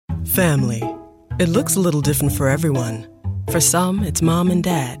Family. It looks a little different for everyone. For some, it's mom and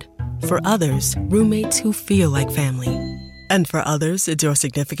dad. For others, roommates who feel like family. And for others, it's your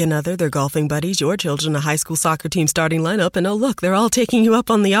significant other, their golfing buddies, your children, a high school soccer team starting lineup, and oh look, they're all taking you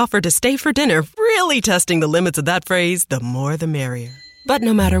up on the offer to stay for dinner, really testing the limits of that phrase, the more the merrier. But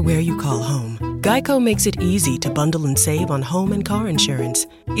no matter where you call home, Geico makes it easy to bundle and save on home and car insurance.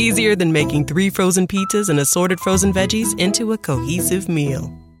 Easier than making 3 frozen pizzas and assorted frozen veggies into a cohesive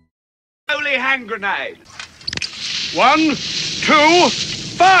meal. Holy hand grenade. 1, 2,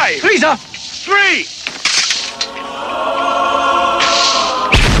 5. Freezer. 3.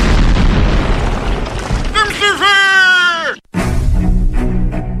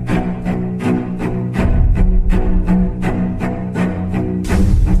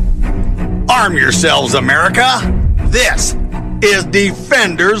 Arm yourselves, America. This is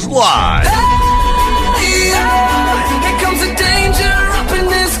Defenders Live. Hey, yeah. Here comes the danger up in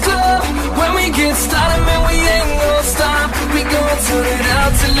this club. When we get started, man, we ain't gonna stop. We gonna turn it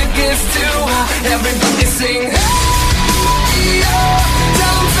out till it gets too hot. Everybody sing, hey, yeah.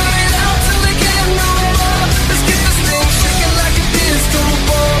 Tell them turn it out till they can't no more. Let's get this thing shaking like a disco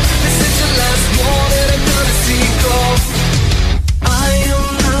ball. This is your last one that I'm gonna see go. I am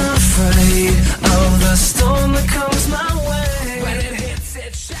not afraid of the storm that comes my way. When it hits,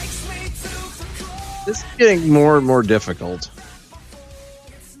 it shakes me to the core. This is getting more and more difficult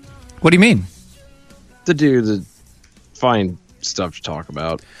What do you mean? to do the find stuff to talk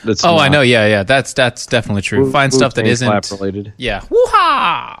about. That's Oh, not I know. Yeah. That's definitely true. Find stuff that Wu-Tang isn't. Clap related. Yeah.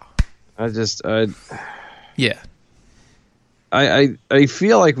 Woo-ha! Yeah. Yeah. I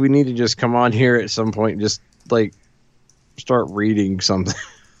feel like we need to just come on here at some point and just like start reading something.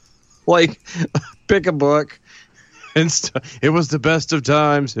 Like pick a book and it was the best of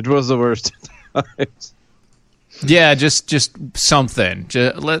times. It was the worst of times. Yeah, just something.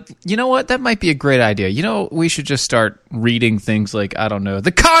 You know what? That might be a great idea. You know, we should just start reading things like, I don't know,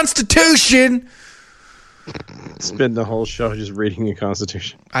 the Constitution. Spend the whole show just reading the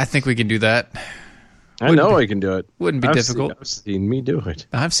Constitution. I think we can do that. I know I can do it. Wouldn't be difficult. I've seen me do it.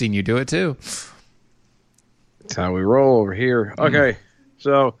 I've seen you do it too. That's how we roll over here. Okay,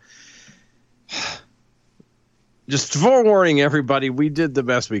 so just forewarning everybody, we did the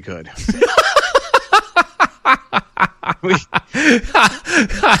best we could.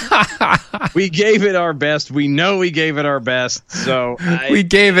 we gave it our best. We know we gave it our best. So we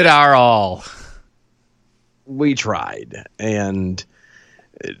gave it our all. We tried, and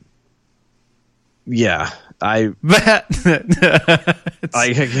yeah, I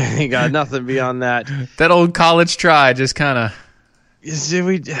got nothing beyond that. That old college try just kind of.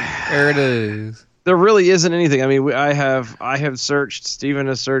 There it is. There really isn't anything. I mean, I have searched. Steven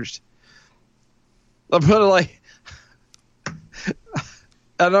has searched. I'll put it like.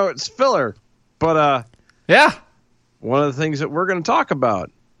 I know it's filler, but yeah. One of the things that we're going to talk about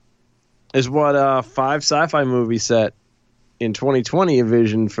is what 5 sci-fi movies set in 2020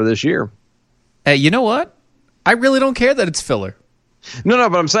 envisioned for this year. Hey, you know what? I really don't care that it's filler. No,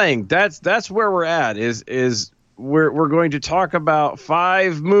 but I'm saying that's where we're at. Is we're going to talk about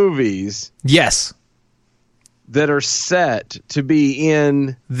 5 movies. Yes. That are set to be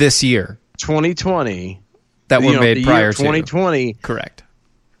in this year, 2020. That were made prior to 2020. Correct.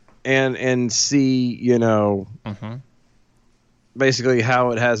 And see, basically how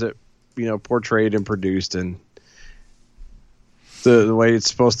it has it, portrayed and produced and the way it's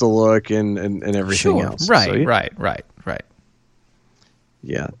supposed to look and everything sure. else. Right, so, yeah. right.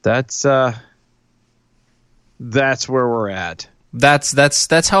 Yeah, that's where we're at.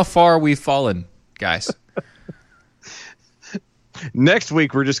 That's how far we've fallen, guys. Next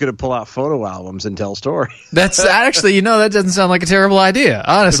week, we're just going to pull out photo albums and tell stories. That's actually, that doesn't sound like a terrible idea,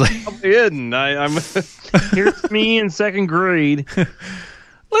 honestly. It probably isn't. I'm here's me in second grade. Look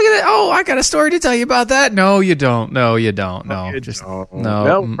at it. Oh, I got a story to tell you about that. No, you don't. No, you don't. No, no, just don't. no.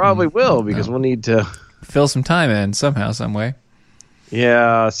 Well, probably will because we'll need to fill some time in somehow, some way.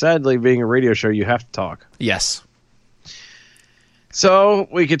 Yeah, sadly, being a radio show, you have to talk. Yes. So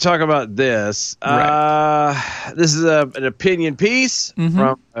we could talk about this. Right. This is an opinion piece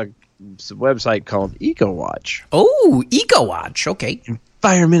from a website called EcoWatch. Oh, EcoWatch. Okay.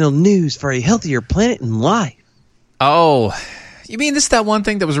 Environmental news for a healthier planet and life. Oh, you mean this is that one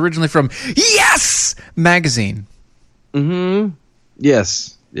thing that was originally from Yes Magazine? Mm-hmm.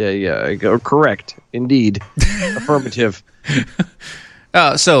 Yes. Yeah. Correct. Indeed. Affirmative.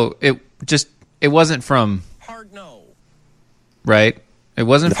 So it wasn't from. Hard no. Right? It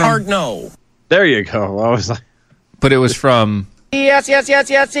wasn't from... Hard no. There you go. I was like... But it was from... Yes.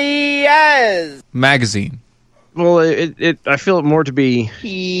 Magazine. Well, I feel it more to be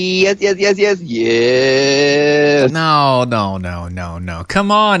yes. No.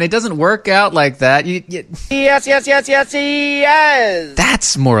 Come on, it doesn't work out like that. Yes.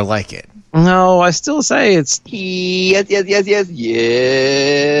 That's more like it. No, I still say it's Yes.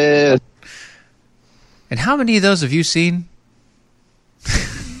 And how many of those have you seen?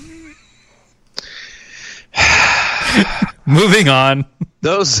 Moving on.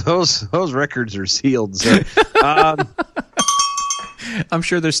 those records are sealed. So, I'm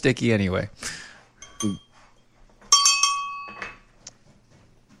sure they're sticky anyway.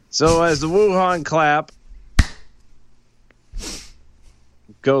 So as the Wuhan clap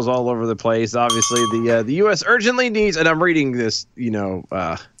goes all over the place, obviously the U.S. urgently needs, and I'm reading this,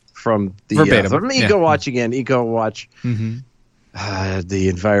 from the verbatim. EcoWatch again. EcoWatch, the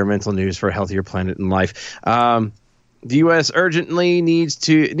environmental news for a healthier planet and life. The U.S. urgently needs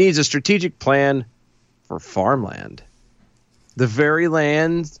a strategic plan for farmland. The very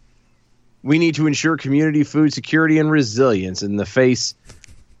land we need to ensure community food security and resilience in the face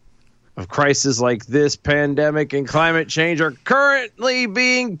of crises like this pandemic and climate change are currently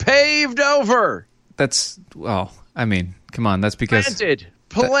being paved over. Come on. That's because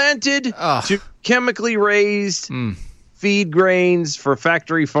planted to chemically raised feed grains for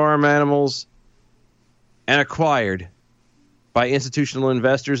factory farm animals and acquired by institutional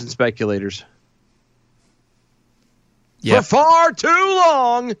investors and speculators. Yep. For far too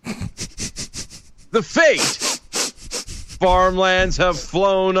long, the fate farmlands have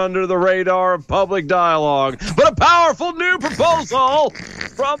flown under the radar of public dialogue. But a powerful new proposal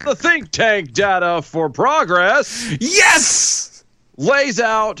from the think tank Data for Progress, yes, lays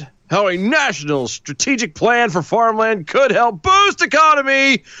out how a national strategic plan for farmland could help boost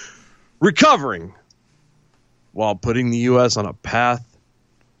economy recovering while putting the U.S. on a path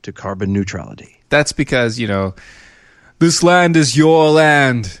to carbon neutrality. That's because, this land is your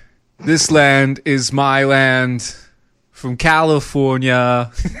land. This land is my land. From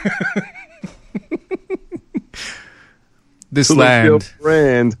California. This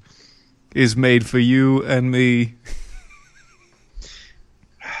land is made for you and me.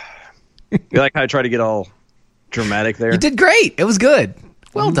 You like how I try to get all dramatic there? You did great. It was good.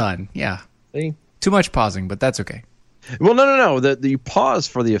 Well done. Yeah. See? Too much pausing, but that's okay. Well, no. You pause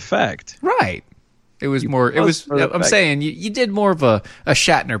for the effect. Right. It was more. It was. I'm saying you did more of a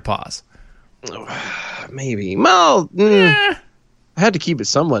Shatner pause. Maybe. Well, I had to keep it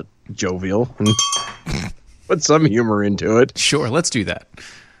somewhat jovial and put some humor into it. Sure, let's do that.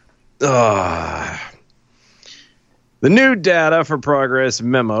 The new Data for Progress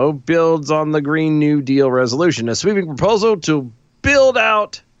memo builds on the Green New Deal resolution, a sweeping proposal to build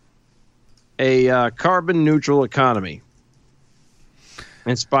out a carbon neutral economy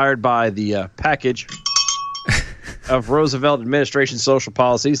inspired by the package of Roosevelt administration social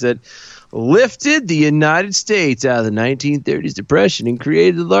policies that lifted the United States out of the 1930s depression and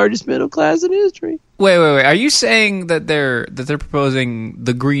created the largest middle class in history. Wait. Are you saying that they're proposing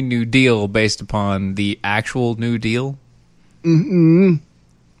the Green New Deal based upon the actual New Deal? Mm-hmm.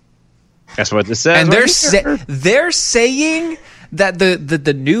 That's what this says. And they're saying that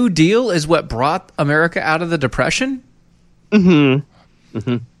the New Deal is what brought America out of the depression? Mm-hmm.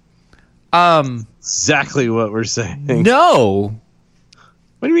 Mm-hmm. Exactly what we're saying. No.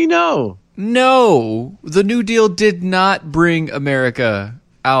 What do you mean no? No. The New Deal did not bring America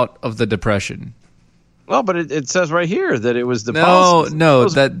out of the depression. Well, but it says right here that it was the the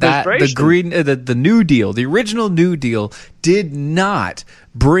New Deal, the original New Deal, did not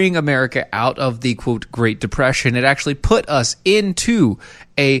bring America out of the quote Great Depression. It actually put us into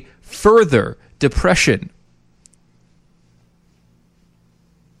a further depression.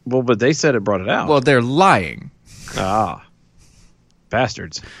 Well, but they said it brought it out. Well, they're lying.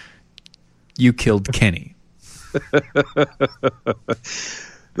 Bastards. You killed Kenny.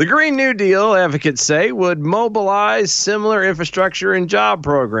 The Green New Deal, advocates say, would mobilize similar infrastructure and job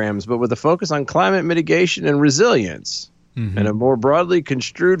programs, but with a focus on climate mitigation and resilience, and a more broadly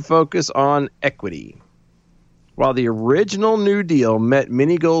construed focus on equity. While the original New Deal met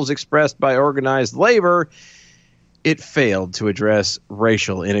many goals expressed by organized labor, it failed to address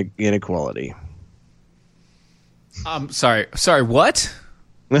racial inequality. Sorry, what?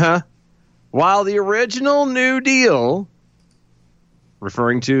 While the original New Deal,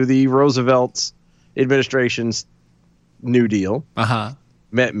 referring to the Roosevelt administration's New Deal,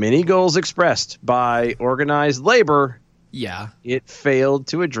 met many goals expressed by organized labor, it failed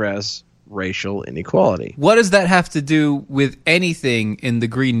to address racial inequality. What does that have to do with anything in the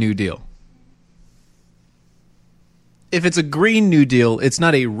Green New Deal? If it's a Green New Deal, it's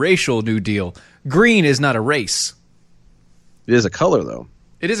not a racial New Deal. green is not a race. It is a color, though.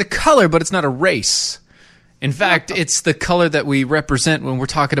 It is a color, but it's not a race. In fact, it's the color that we represent when we're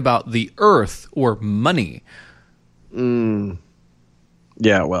talking about the earth or money. Yeah,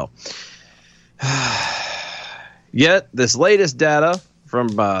 well. Yet, this latest data from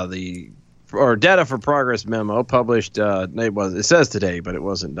Data for Progress memo published, it says today, but it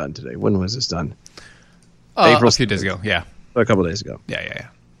wasn't done today. When was this done? April, a few days ago, yeah. A couple days ago. Yeah.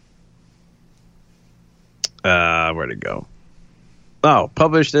 Where'd it go? Oh,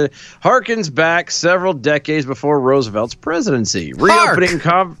 published it. Harkens back several decades before Roosevelt's presidency. Reopening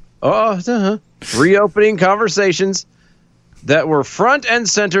conversations that were front and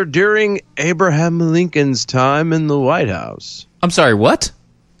center during Abraham Lincoln's time in the White House. I'm sorry, what?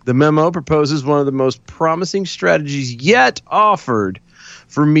 The memo proposes one of the most promising strategies yet offered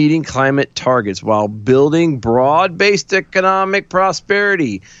for meeting climate targets while building broad-based economic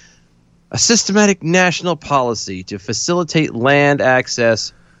prosperity. A systematic national policy to facilitate land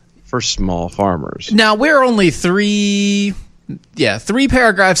access for small farmers. Now, we're only three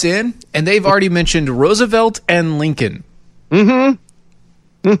paragraphs in, and they've already mentioned Roosevelt and Lincoln. None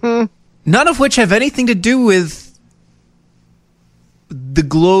of which have anything to do with the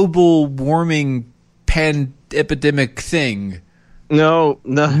global warming epidemic thing. No.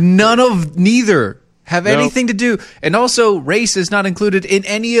 Neither have anything to do. And also, race is not included in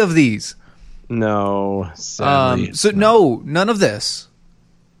any of these. No. Sadly, no, none of this.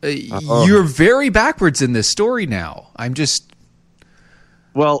 You're very backwards in this story now. I'm just...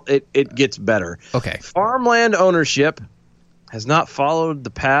 Well, it gets better. Okay. Farmland ownership has not followed the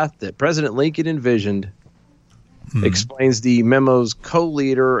path that President Lincoln envisioned, explains the memo's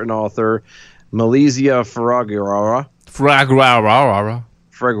co-leader and author, Malaysia Fragarara,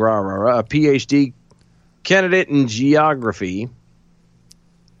 a PhD candidate in geography.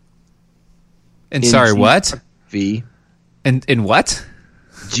 And sorry, what? In what?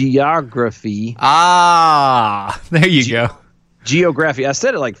 Geography. There you go. Geography. I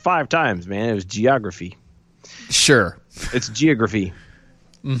said it like 5 times, man. It was geography. Sure. It's geography.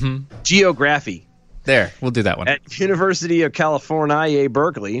 Geography. There, we'll do that one. At University of California,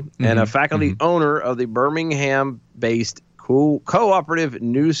 Berkeley, and a faculty owner of the Birmingham-based Cooperative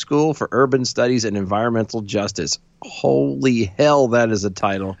New School for Urban Studies and Environmental Justice. Holy hell, that is a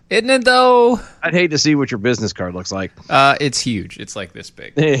title. Isn't it, though? I'd hate to see what your business card looks like. It's huge. It's like this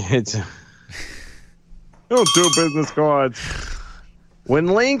big. Don't do business cards. When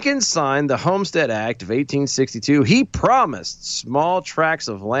Lincoln signed the Homestead Act of 1862, he promised small tracts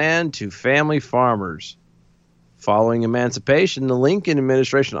of land to family farmers. Following emancipation, the Lincoln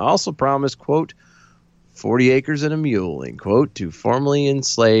administration also promised, quote, 40 acres and a mule, end quote, to formerly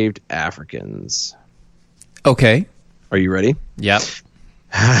enslaved Africans. Okay. Are you ready? Yep.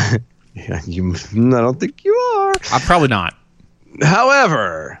 I don't think you are. I'm probably not.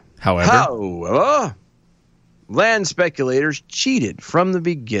 However, land speculators cheated from the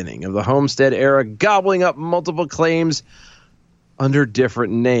beginning of the Homestead era, gobbling up multiple claims under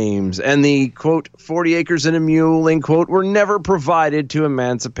different names, and the, quote, 40 acres and a mule, end quote, were never provided to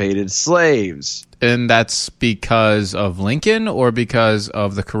emancipated slaves. And that's because of Lincoln or because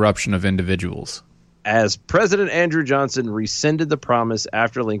of the corruption of individuals? As President Andrew Johnson rescinded the promise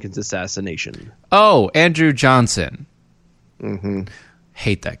after Lincoln's assassination. Oh, Andrew Johnson.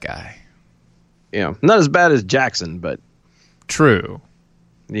 Hate that guy. Yeah, not as bad as Jackson, but... True.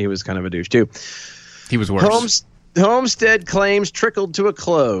 He was kind of a douche, too. He was worse. Homestead claims trickled to a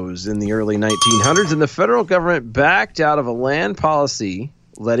close in the early 1900s, and the federal government backed out of a land policy,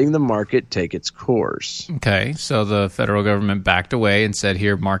 letting the market take its course. Okay, so the federal government backed away and said,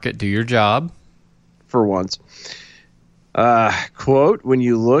 here, market, do your job. For once. Quote, when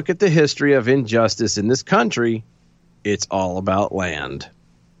you look at the history of injustice in this country, it's all about land.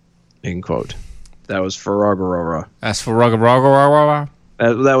 End quote. That was Fraggle That's Fraggle.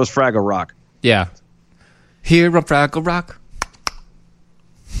 That was Fraggle Rock. Yeah. Here on Fraggle Rock.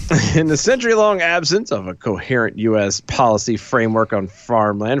 In the century-long absence of a coherent U.S. policy framework on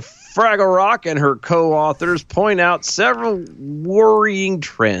farmland, Fraggle Rock and her co-authors point out several worrying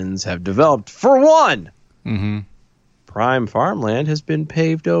trends have developed. For one, prime farmland has been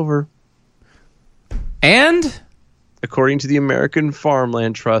paved over. And? According to the American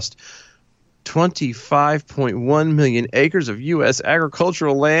Farmland Trust, 25.1 million acres of U.S.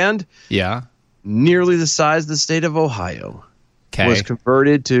 agricultural land, nearly the size of the state of Ohio, was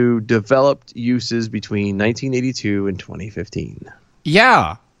converted to developed uses between 1982 and 2015.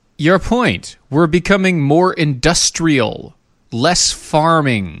 Yeah, your point. We're becoming more industrial, less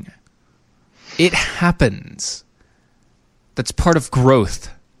farming. It happens. That's part of growth.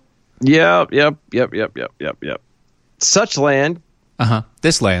 Yep. Such land,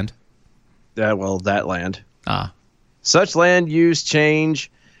 This land. that land. Ah. Such land use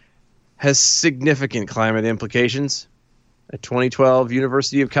change has significant climate implications. A 2012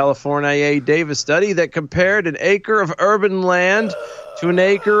 University of California Davis study that compared an acre of urban land to an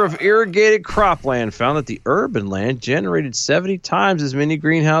acre of irrigated cropland found that the urban land generated 70 times as many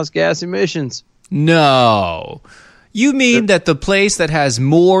greenhouse gas emissions. No. You mean that the place that has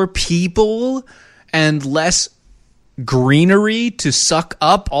more people and less greenery to suck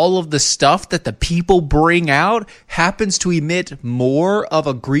up all of the stuff that the people bring out happens to emit more of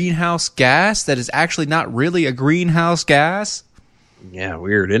a greenhouse gas that is actually not really a greenhouse gas? Yeah,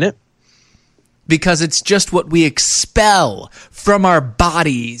 weird, isn't it? Because it's just what we expel from our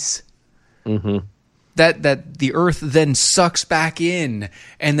bodies. Mm-hmm. That the earth then sucks back in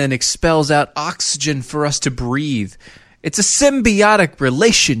and then expels out oxygen for us to breathe. It's a symbiotic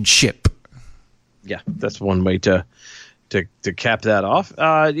relationship. Yeah, that's one way to cap that off.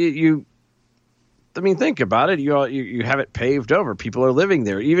 I mean, think about it. You have it paved over. People are living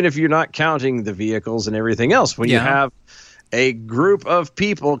there, even if you're not counting the vehicles and everything else. When you have a group of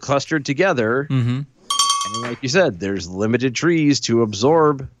people clustered together, and like you said, there's limited trees to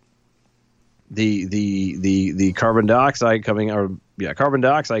absorb the carbon dioxide coming out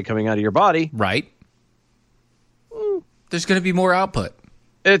of your body. Right. There's going to be more output.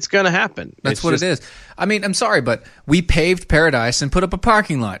 It's going to happen. That's what it is. I mean, I'm sorry, but we paved paradise and put up a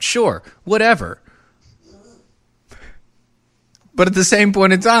parking lot. Sure, whatever. But at the same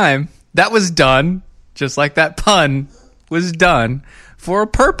point in time, that was done, just like that pun was done, for a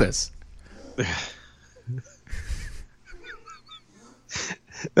purpose.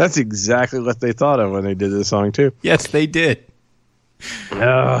 That's exactly what they thought of when they did this song, too. Yes, they did.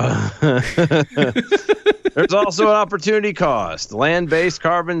 There's also an opportunity cost. Land-based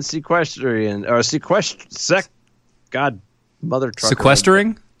carbon sequestration or sequestering.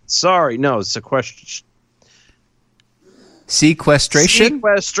 Sorry, no, sequestration.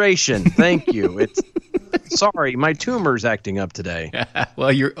 Sequestration. Thank you. It's sorry, my tumor's acting up today.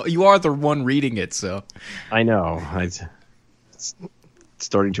 Well, you are the one reading it, so I know. It's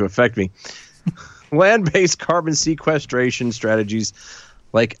starting to affect me. Land-based carbon sequestration strategies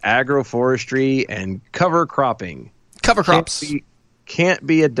like agroforestry and cover cropping. Cover crops can't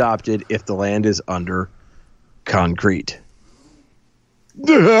be adopted if the land is under concrete.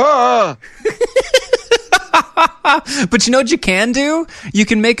 But you know what you can do? You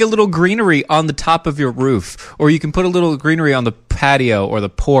can make a little greenery on the top of your roof, or you can put a little greenery on the patio or the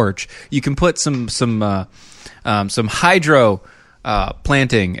porch. You can put some hydro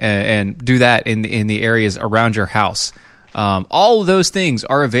planting and do that in the areas around your house. All of those things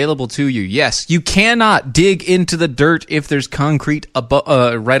are available to you. Yes, you cannot dig into the dirt if there's concrete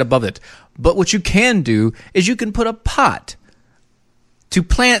right above it. But what you can do is you can put a pot to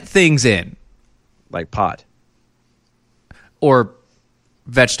plant things in. Like pot. Or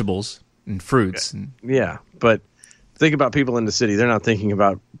vegetables and fruits. Yeah, but think about people in the city. They're not thinking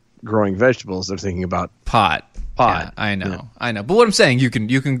about growing vegetables. They're thinking about pot. Yeah, I know. But what I'm saying, you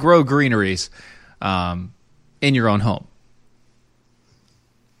can grow greeneries in your own home.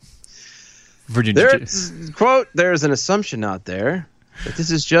 Virginia. There's an assumption out there that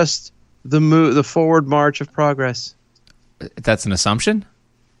this is just the forward march of progress. That's an assumption?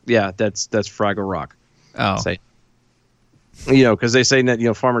 Yeah, that's Fraggle Rock. Oh. Because they say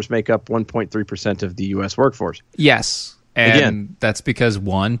that farmers make up 1.3% of the U.S. workforce. Yes. And again, that's because,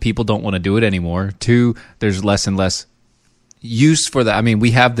 one, people don't want to do it anymore. Two, there's less and less use for that. I mean,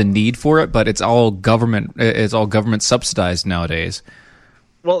 we have the need for it, but it's all government subsidized nowadays.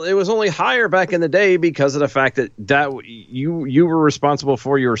 Well, it was only higher back in the day because of the fact that you were responsible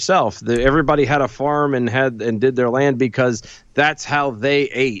for yourself. Everybody had a farm and did their land because that's how they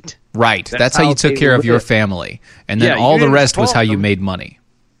ate. Right. That's how you took care of your family. And then all the rest was how you made money.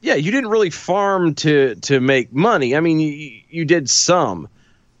 Yeah, you didn't really farm to make money. I mean, you did some.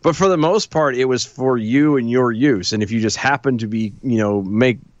 But for the most part, it was for you and your use. And if you just happened to be,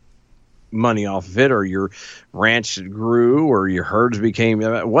 make money off of it, or your ranch grew, or your herds became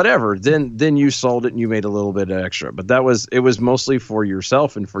whatever, then you sold it and you made a little bit extra. But it was mostly for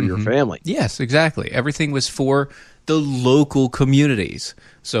yourself and for your family. Yes, exactly. Everything was for the local communities.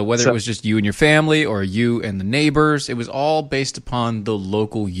 So whether it was just you and your family or you and the neighbors, it was all based upon the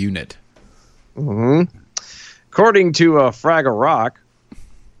local unit. Mm-hmm. According to Fraggle Rock,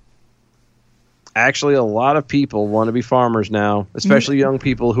 actually, a lot of people want to be farmers now, especially young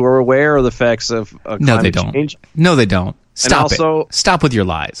people who are aware of the effects of climate change. No, they don't. Stop it. Stop with your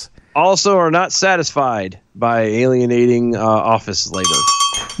lies. Also are not satisfied by alienating office labor.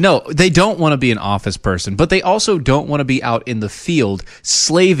 No, they don't want to be an office person, but they also don't want to be out in the field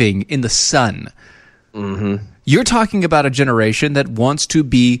slaving in the sun. Mm-hmm. You're talking about a generation that wants to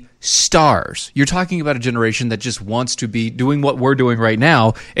be stars. You're talking about a generation that just wants to be doing what we're doing right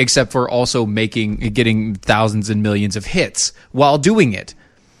now, except for also getting thousands and millions of hits while doing it.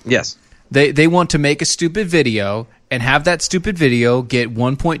 Yes. They want to make a stupid video and have that stupid video get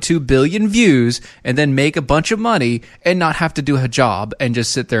 1.2 billion views and then make a bunch of money and not have to do a job and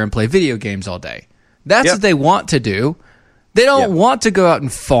just sit there and play video games all day. That's what they want to do. They don't want to go out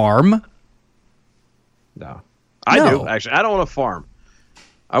and farm. No. I do, actually. I don't want to farm.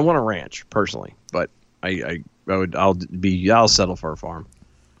 I want a ranch, personally, but I'll settle for a farm.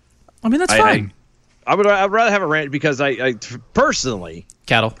 I mean, that's fine. I'd rather have a ranch because I personally...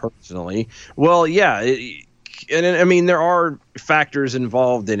 Cattle. Personally. Well, yeah. And I mean, there are factors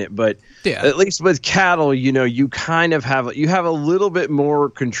involved in it, but at least with cattle, you kind of have a little bit more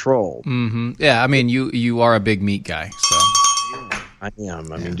control. Mm-hmm. Yeah, I mean, you are a big meat guy, so... I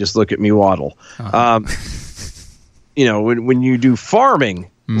am. I mean, just look at me waddle. When you do farming,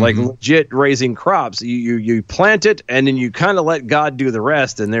 like legit raising crops, you plant it and then you kind of let God do the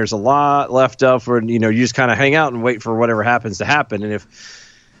rest. And there's a lot left up for, you just kind of hang out and wait for whatever happens to happen. And if,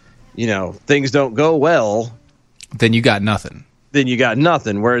 things don't go well, then you got nothing.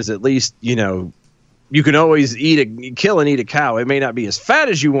 Whereas at least, you can always kill and eat a cow. It may not be as fat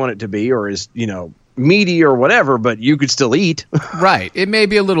as you want it to be or as, meaty or whatever, but you could still eat. Right. It may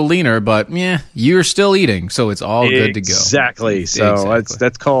be a little leaner, but you're still eating, so it's all good to go. Exactly. So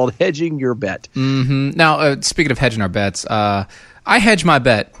that's called hedging your bet. Mm-hmm. Now, speaking of hedging our bets, I hedge my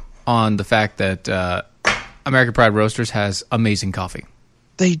bet on the fact that American Pride Roasters has amazing coffee.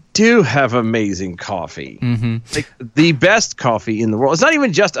 They do have amazing coffee. Mm-hmm. Like the best coffee in the world. It's not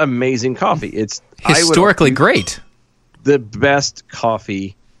even just amazing coffee. It's historically great. The best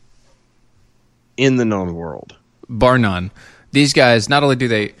coffee in the known world, bar none. These guys, not only do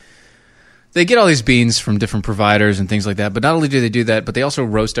they get all these beans from different providers and things like that, but not only do they do that, but they also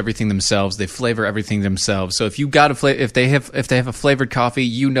roast everything themselves. They flavor everything themselves. So if you got if they have a flavored coffee,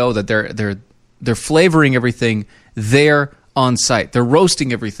 that they're flavoring everything there on site. They're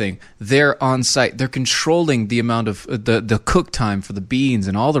roasting everything there on site. They're controlling the amount of the cook time for the beans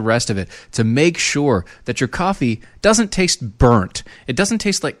and all the rest of it to make sure that your coffee doesn't taste burnt. It doesn't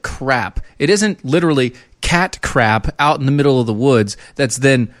taste like crap. It isn't literally cat crap out in the middle of the woods that's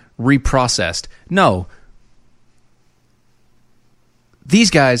then reprocessed. No.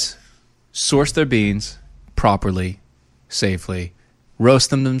 These guys source their beans properly, safely,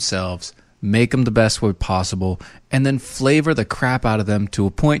 roast them themselves, make them the best way possible, and then flavor the crap out of them to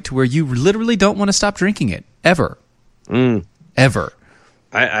a point to where you literally don't want to stop drinking it. Ever. Ever.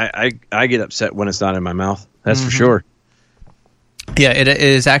 I get upset when it's not in my mouth. That's for sure. Yeah, it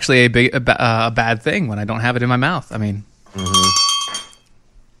is actually a bad thing when I don't have it in my mouth. I mean,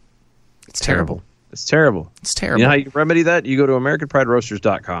 it's terrible. It's terrible. It's terrible. You know how you remedy that? You go to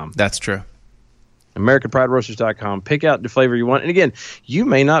AmericanPrideRoasters.com. That's true. AmericanPrideRoasters.com. Pick out the flavor you want. And again, you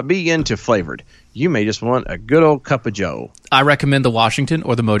may not be into flavored. You may just want a good old cup of joe. I recommend the Washington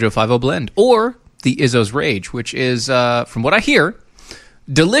or the Mojo 50 blend or the Izzo's Rage, which is, from what I hear,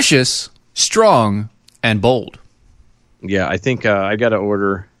 delicious, strong, and bold. Yeah, I think I got to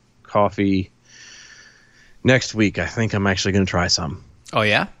order coffee next week. I think I'm actually going to try some. Oh,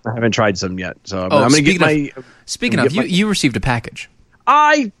 yeah? I haven't tried some yet. So I'm going to get my... Speaking of, you received a package.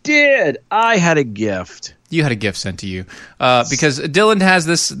 I did. I had a gift. You had a gift sent to you because Dylan has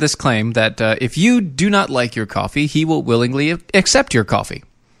this claim that if you do not like your coffee, he will willingly accept your coffee.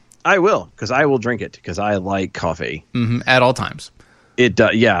 I will, because I will drink it because I like coffee at all times. It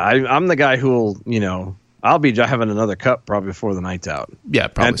yeah, I'm the guy who will I'll be having another cup probably before the night's out. Yeah,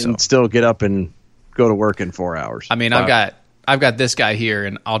 probably and still get up and go to work in 4 hours. I mean, I've got this guy here,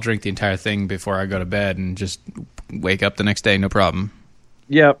 and I'll drink the entire thing before I go to bed and just wake up the next day, no problem.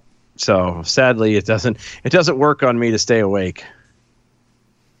 Yep. So sadly, it doesn't work on me to stay awake.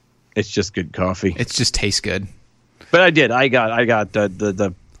 It's just good coffee. It just tastes good. But I did. I got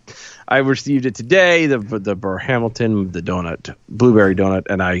the I received it today. The Burr Hamilton, the donut, blueberry donut,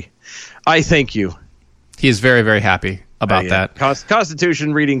 and I thank you. He is very, very happy about that.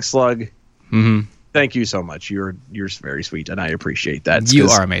 Constitution reading slug. Mm-hmm. Thank you so much. You're very sweet, and I appreciate that. You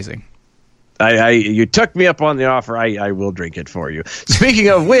are amazing. You took me up on the offer. I will drink it for you. Speaking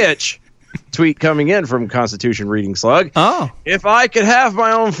of which, tweet coming in from Constitution Reading Slug. Oh. If I could have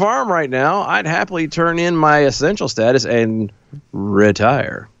my own farm right now, I'd happily turn in my essential status and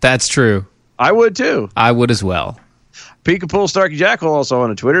retire. That's true. I would too. I would as well. Peekapool Starkey Jackal also on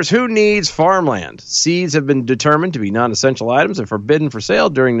the Twitters. Who needs farmland? Seeds have been determined to be non-essential items and forbidden for sale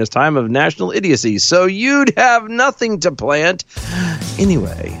during this time of national idiocy. So you'd have nothing to plant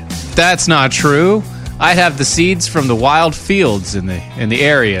anyway. That's not true. I'd have the seeds from the wild fields in the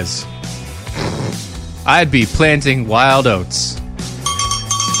areas. I'd be planting wild oats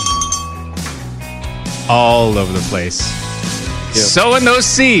all over the place. Yep. Sowing those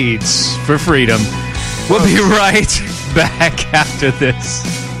seeds for freedom. We'll be right back after this.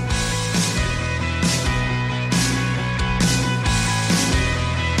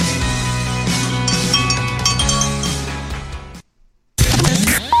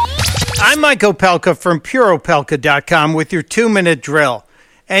 I'm Mike Opelka from PureOpelka.com with your 2-minute drill.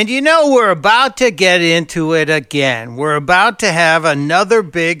 And you know, we're about to get into it again. We're about to have another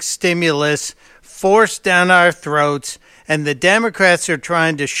big stimulus forced down our throats, and the Democrats are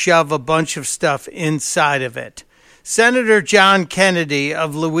trying to shove a bunch of stuff inside of it. Senator John Kennedy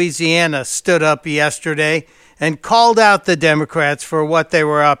of Louisiana stood up yesterday and called out the Democrats for what they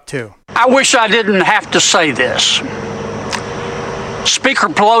were up to. I wish I didn't have to say this. Speaker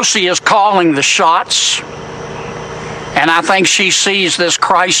Pelosi is calling the shots, and I think she sees this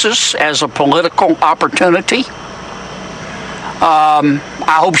crisis as a political opportunity.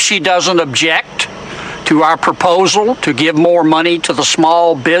 I hope she doesn't object to our proposal to give more money to the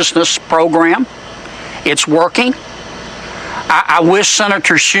small business program. It's working. I wish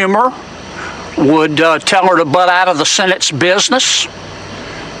Senator Schumer would tell her to butt out of the Senate's business,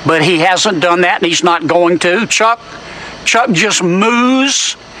 but he hasn't done that, and he's not going to. Chuck just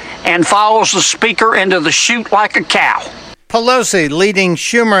moos and follows the speaker into the chute like a cow. Pelosi leading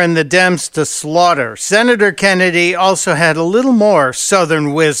Schumer and the Dems to slaughter. Senator Kennedy also had a little more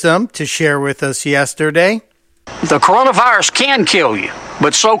Southern wisdom to share with us yesterday. The coronavirus can kill you,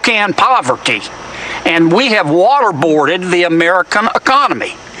 but so can poverty. And we have waterboarded the American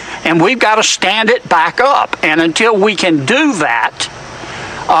economy, and we've got to stand it back up. And until we can do that,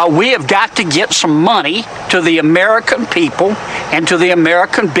 we have got to get some money to the American people and to the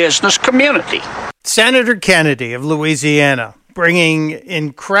American business community. Senator Kennedy of Louisiana, bringing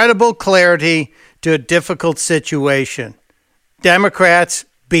incredible clarity to a difficult situation. Democrats,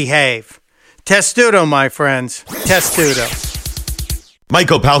 behave. Testudo, my friends. Testudo. Mike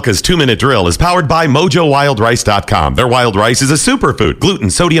Opelka's 2-minute drill is powered by MojoWildRice.com. Their wild rice is a superfood,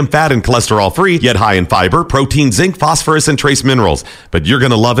 gluten, sodium, fat, and cholesterol-free, yet high in fiber, protein, zinc, phosphorus, and trace minerals. But you're going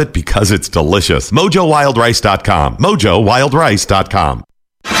to love it because it's delicious. MojoWildRice.com. MojoWildRice.com.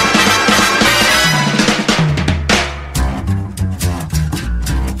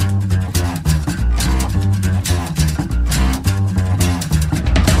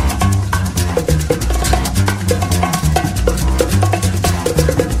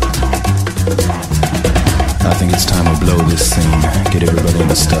 I think it's time to blow this scene. Get everybody in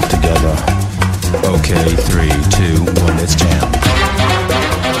the stuff together. Okay, 3, 2, 1, let's jam.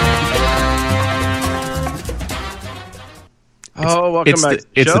 Oh, welcome back.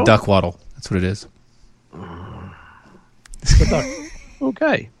 It's the duck waddle. That's what it is. The duck.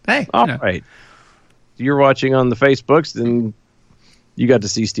 Okay. Hey. All right. You're watching on the Facebooks, then you got to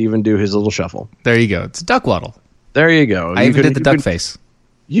see Steven do his little shuffle. There you go. It's a duck waddle. There you go. I even did the duck face.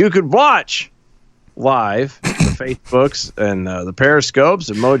 You could watch live the Facebooks and the Periscopes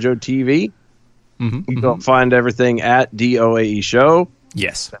and Mojo TV. You can find everything at DOAE Show.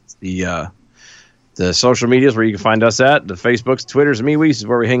 Yes. That's the social medias where you can find us at. The Facebooks, Twitters, and MeWe's is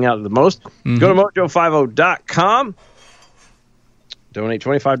where we hang out the most. Go to Mojo50.com. Donate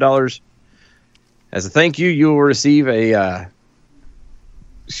 $25. As a thank you, you will receive a Rocky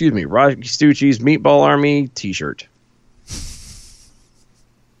Stucci's Meatball Army t-shirt.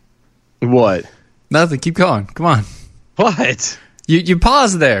 What? Nothing. Keep going. Come on. What? You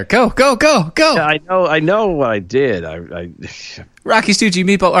pause there. Go. Yeah, I know what I did. I Rocky Stucci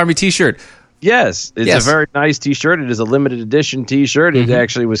Meatball Army t-shirt. Yes, it's a very nice t-shirt. It is a limited edition t-shirt. It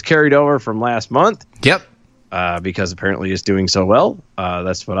actually was carried over from last month. Yep. Because apparently it's doing so well.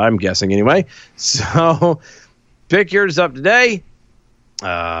 That's what I'm guessing anyway. So pick yours up today.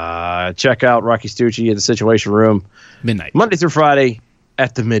 Check out Rocky Stucci at the Situation Room. Midnight. Monday through Friday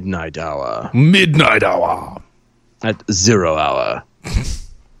at the midnight hour. Midnight hour. At 0 hour.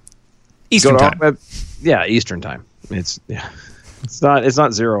 Eastern time. Eastern time. It's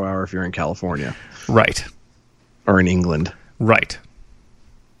not 0 hour if you're in California. Right. Or in England. Right.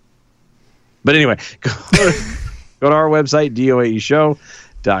 But anyway, go to our website, doaeshow.com.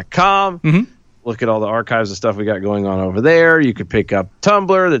 Look at all the archives of stuff we got going on over there. You could pick up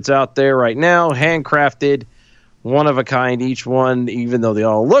Tumblr that's out there right now, handcrafted one of a kind. Each one, even though they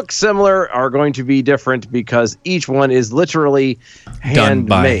all look similar, are going to be different because each one is literally Done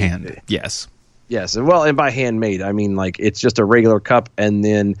by handmade. hand. Yes. Yes, and by handmade, I mean like it's just a regular cup, and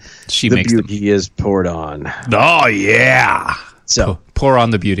then She the makes beauty is poured on. Oh, yeah. So Pour on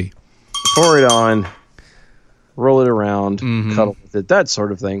the beauty. pour it on, roll it around, cuddle with it, that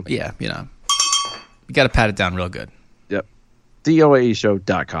sort of thing. Yeah, you got to pat it down real good. Yep.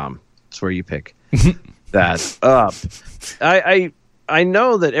 DOAEshow.com. That's where you pick that up. I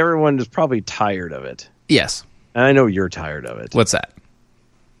know that everyone is probably tired of it. Yes. And I know you're tired of it. What's that?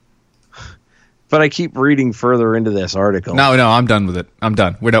 But I keep reading further into this article. No, I'm done with it. I'm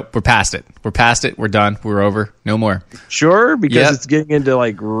done. We're past it. We're past it. We're done. We're over. No more. Sure? Because Yep. it's getting into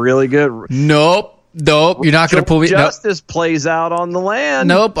like really good. Nope. You're not going to pull me. Justice plays out on the land.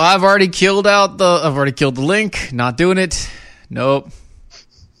 Nope. I've already killed the link. Not doing it. Nope.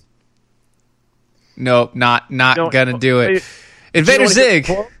 Not gonna do it. Invader Zig.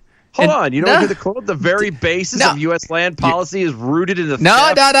 Hold on. You don't No. hear the quote? The very basis of U.S. land policy is rooted in the No.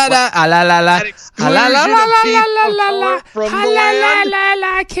 theft Ah, la la la. and Ah, la la la la exclusion la of la people la. from Ah, the la la land. la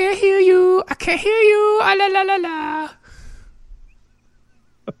la. I can't hear you. Ah, la la la la.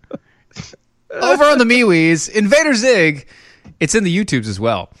 Over on the MeWe's, Invader Zig. It's in the YouTubes as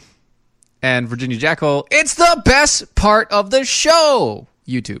well. And Virginia Jackhole. It's the best part of the show.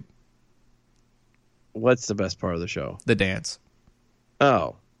 YouTube. What's the best part of the show? The dance.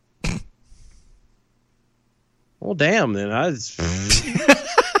 Oh. Well, damn, then.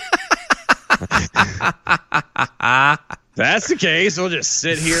 That's the case. We'll just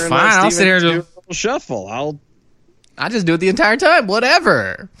sit here and Fine, let I'll Steven sit here and do a little shuffle. I just do it the entire time.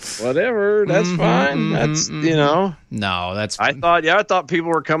 Whatever. Whatever. That's fine. That's, No, that's I thought people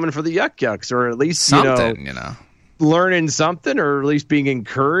were coming for the yucks, or at least, something, learning something, or at least being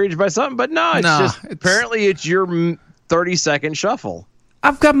encouraged by something. But no, apparently it's your 30-second shuffle.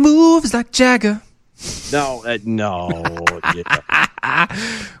 I've got moves like Jagger. No. Yeah.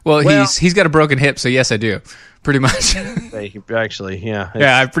 Well, he's got a broken hip, so yes, I do. Pretty much. Actually, yeah.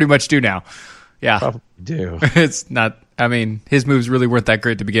 Yeah, I pretty much do now. Yeah. Probably do. It's not, I mean, his moves really weren't that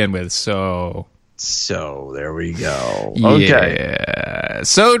great to begin with, so. So, there we go. Okay. Yeah.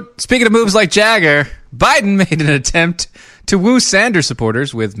 So, speaking of moves like Jagger, Biden made an attempt to woo Sanders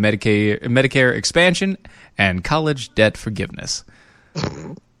supporters with Medicare expansion and college debt forgiveness.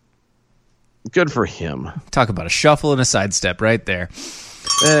 Good for him. Talk about a shuffle and a sidestep right there.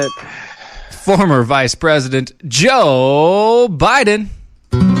 Former Vice President Joe Biden,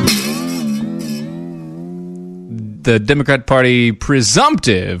 the Democrat Party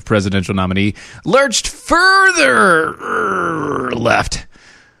presumptive presidential nominee, lurched further left.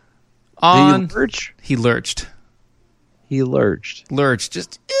 He lurched.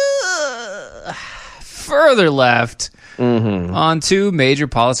 Just further left on two major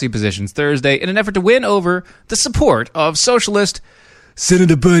policy positions Thursday in an effort to win over the support of socialist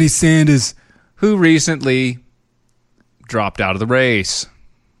Senator Bernie Sanders, who recently dropped out of the race.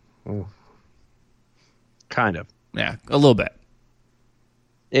 Kind of. Yeah, a little bit.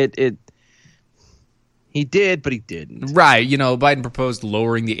 He did, but he didn't. Right. Biden proposed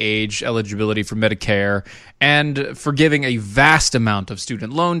lowering the age eligibility for Medicare and forgiving a vast amount of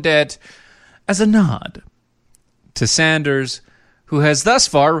student loan debt as a nod to Sanders, who has thus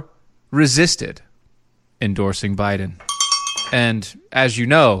far resisted endorsing Biden. And as you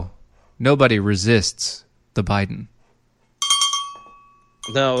know, nobody resists the Biden.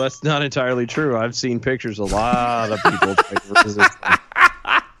 No, that's not entirely true. I've seen pictures of a lot of people try to resist them.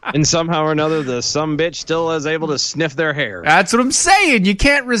 And somehow or another, the sumbitch still is able to sniff their hair. That's what I'm saying. You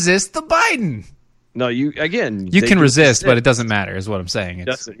can't resist the Biden. No, you can resist, but it doesn't matter, is what I'm saying. It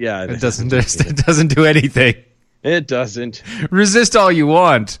doesn't do anything. It doesn't. Resist all you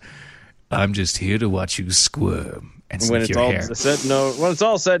want. I'm just here to watch you squirm and sniff your hair. When it's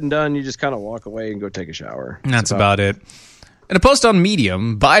all said and done, you just kind of walk away and go take a shower. That's about it. In a post on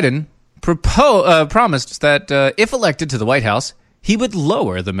Medium, Biden promised that if elected to the White House, he would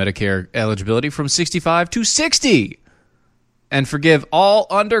lower the Medicare eligibility from 65 to 60 and forgive all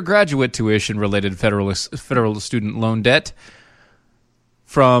undergraduate tuition-related federal student loan debt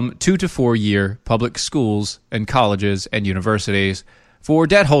from 2 to 4 year public schools and colleges and universities for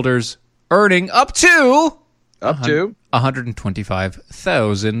debt holders earning up to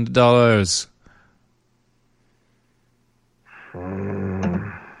 $125,000.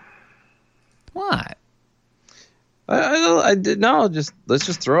 What? I did no. Let's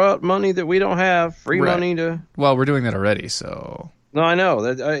just throw out money that we don't have, free money to. Well, we're doing that already, so. No, I know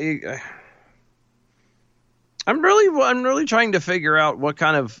that. I'm really trying to figure out what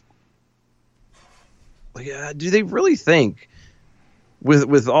kind of do they really think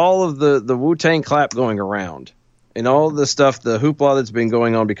with all of the Wu-Tang clap going around and all the stuff, the hoopla that's been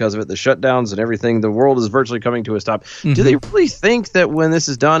going on because of it, the shutdowns and everything, the world is virtually coming to a stop. Mm-hmm. Do they really think that when this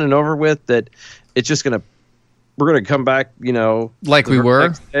is done and over with, that it's just we're going to come back, like we were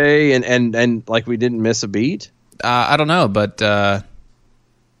next day and like we didn't miss a beat? I don't know, but I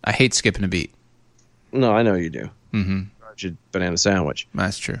hate skipping a beat. No, I know you do. Mm-hmm. Banana sandwich.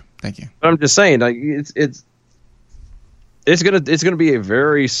 That's true. Thank you. But I'm just saying, like it's gonna be a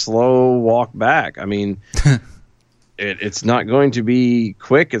very slow walk back. I mean, it's not going to be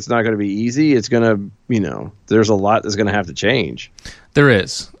quick. It's not going to be easy. It's gonna, there's a lot that's gonna have to change. There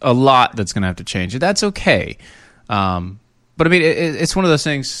is a lot that's gonna have to change. That's okay. But I mean, it's one of those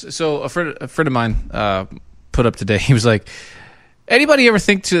things. So a friend of mine put up today. He was like, anybody ever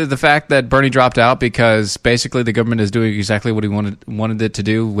think to the fact that Bernie dropped out because basically the government is doing exactly what he wanted it to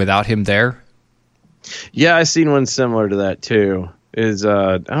do without him there? Yeah, I seen one similar to that too. I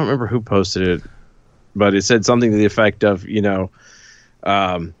don't remember who posted it, but it said something to the effect of,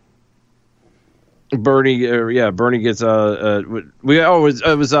 Bernie gets it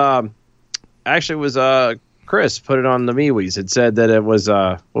was Chris put it on the MeWe's. It said that it was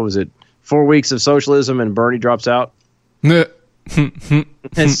 4 weeks of socialism and Bernie drops out.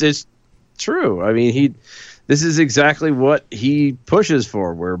 It's true. I mean, this is exactly what he pushes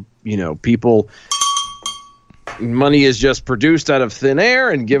for, where money is just produced out of thin air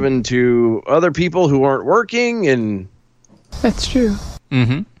and given to other people who aren't working, and that's true.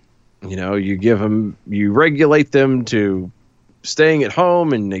 Mm-hmm. You regulate them to staying at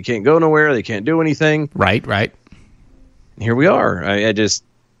home, and they can't go nowhere, they can't do anything. Right. Here we are.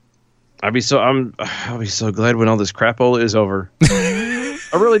 I'll be so glad when all this crapola is over. I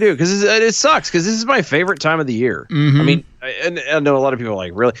really do, because it sucks, because this is my favorite time of the year. Mm-hmm. I mean, I know a lot of people are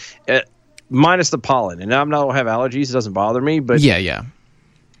like, really, minus the pollen, and I don't have allergies, it doesn't bother me, but yeah.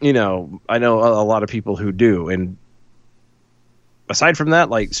 I know a lot of people who do, and aside from that,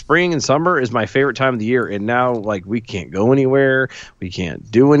 like, spring and summer is my favorite time of the year, and now, like, we can't go anywhere, we can't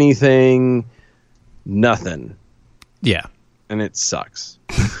do anything, nothing. Yeah. And it sucks.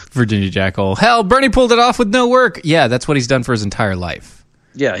 Virginia Jackal. Hell, Bernie pulled it off with no work. Yeah, that's what he's done for his entire life.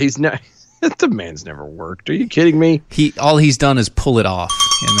 Yeah, he's not. The man's never worked. Are you kidding me? All he's done is pull it off.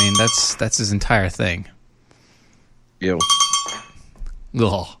 I mean, that's his entire thing. Ew.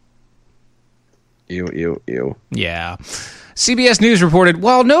 Ugh. Ew. Yeah. CBS News reported,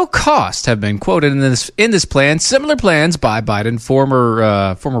 while no costs have been quoted in this plan, similar plans by Biden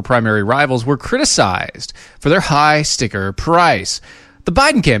former primary rivals were criticized for their high sticker price. The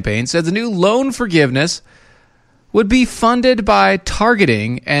Biden campaign said the new loan forgiveness would be funded by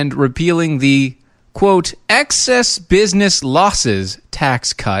targeting and repealing the, quote, excess business losses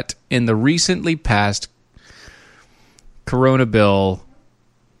tax cut in the recently passed Corona bill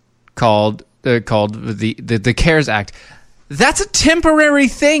called the CARES Act. That's a temporary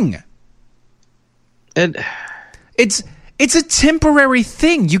thing. And it's a temporary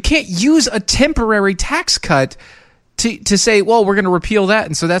thing. You can't use a temporary tax cut to say, well, we're going to repeal that,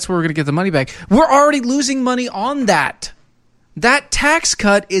 and so that's where we're going to get the money back. We're already losing money on that. That tax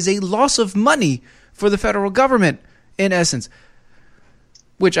cut is a loss of money for the federal government, in essence,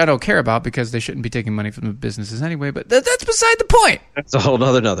 which I don't care about because they shouldn't be taking money from the businesses anyway, but that's beside the point. That's a whole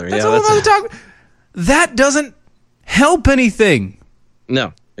nother. That's a whole other talk. That doesn't help anything.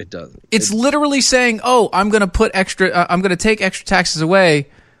 No, it doesn't. It's literally saying, "Oh, I'm going to take extra taxes away,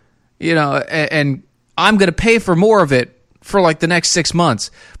 and I'm going to pay for more of it for like the next 6 months.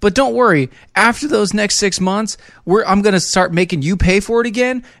 But don't worry, after those next 6 months, I'm going to start making you pay for it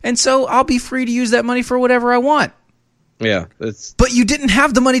again, and so I'll be free to use that money for whatever I want." Yeah, but you didn't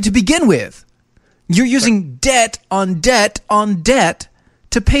have the money to begin with. You're using debt on debt on debt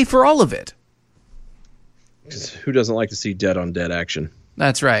to pay for all of it. Who doesn't like to see debt on debt action?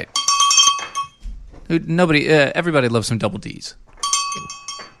 That's right. Everybody loves some double D's.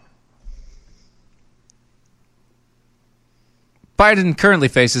 Biden currently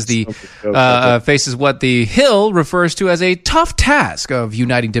faces what the Hill refers to as a tough task of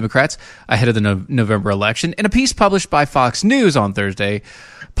uniting Democrats ahead of the November election. In a piece published by Fox News on Thursday,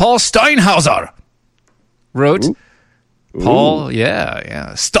 Paul Steinhauser wrote.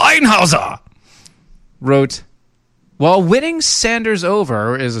 Steinhauser wrote, while winning Sanders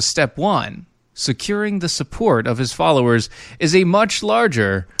over is a step one, securing the support of his followers is a much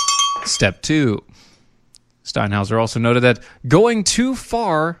larger step two. Steinhauser also noted that going too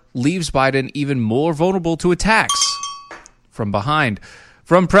far leaves Biden even more vulnerable to attacks from behind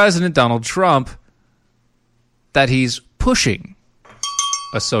from President Donald Trump, that he's pushing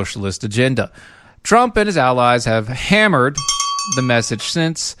a socialist agenda. Trump and his allies have hammered the message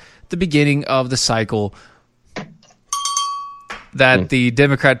since the beginning of the cycle that the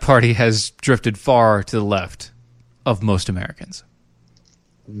Democrat Party has drifted far to the left of most Americans.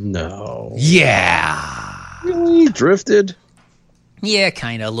 No. Yeah. Really? Drifted? Yeah,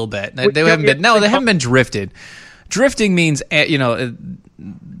 kind of, a little bit. They haven't been drifted. Drifting means,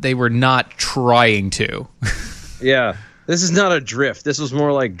 they were not trying to. Yeah. This is not a drift. This was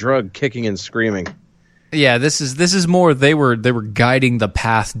more like drug kicking and screaming. Yeah, this is more they were guiding the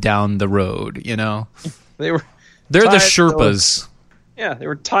path down the road, They're the Sherpas. Yeah, they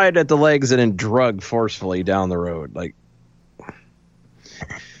were tied at the legs and then drugged forcefully down the road. Like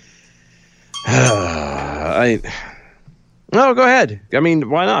No, go ahead. I mean,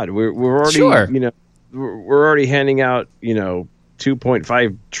 why not? We're already sure. We're already handing out,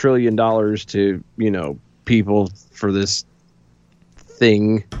 $2.5 trillion to, people for this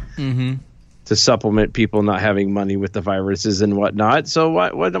thing to supplement people not having money with the viruses and whatnot. So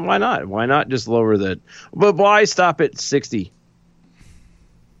why not? Why not just lower that? But why stop at 60?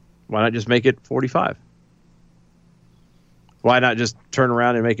 Why not just make it 45? Why not just turn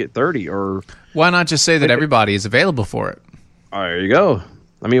around and make it 30? Or why not just say that everybody is available for it? There you go.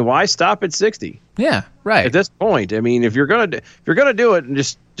 I mean, why stop at 60? Yeah, right. At this point, I mean, if you're gonna do it,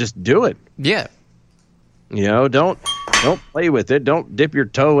 just do it. Yeah. Don't play with it. Don't dip your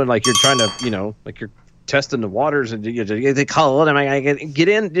toe in like you're trying to, like you're testing the waters and they call it. Am I gonna get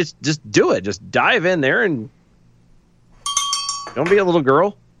in? Just do it. Just dive in there and don't be a little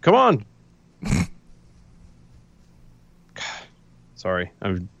girl. Come on. Sorry,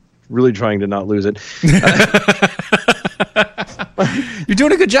 I'm really trying to not lose it. You're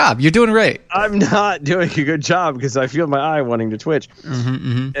doing a good job. You're doing great. I'm not doing a good job because I feel my eye wanting to twitch.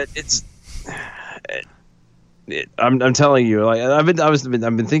 I'm telling you, like I've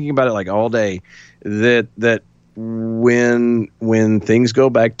been thinking about it like all day. That when things go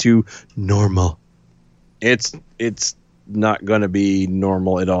back to normal, it's not going to be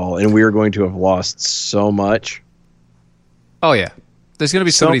normal at all, and we are going to have lost so much. Oh yeah, there's going to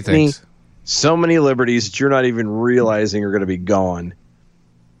be so many things. So many liberties that you're not even realizing are going to be gone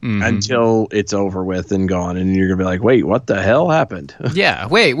until it's over with and gone, and you're going to be like, "Wait, what the hell happened?" Yeah,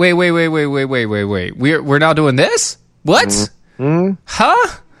 wait. We're now doing this? What?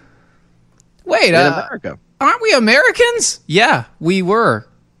 Huh? Wait, in America, aren't we Americans? Yeah, we were.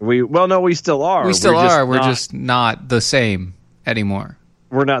 No, we still are. We still are. We're just not the same anymore.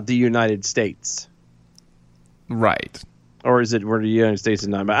 We're not the United States, right? Or is it we're the United States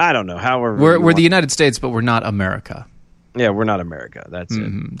and not? I don't know. However, we're the United States, but we're not America. Yeah, we're not America. That's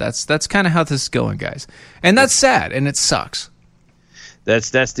it. That's kind of how this is going, guys, and that's sad, and it sucks. That's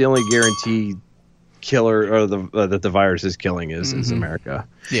the only guaranteed killer, or that the virus is killing is America.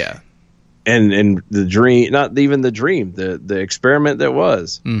 Yeah, and the dream, not even the dream, the experiment that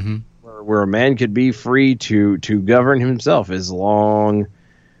was, where a man could be free to govern himself is long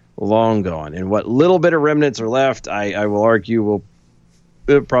gone, and what little bit of remnants are left, I will argue,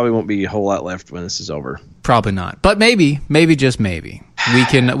 it probably won't be a whole lot left when this is over. Probably not, but maybe just maybe we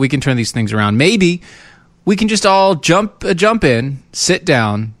can turn these things around. Maybe we can just all jump in, sit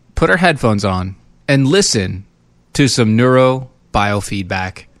down, put our headphones on, and listen to some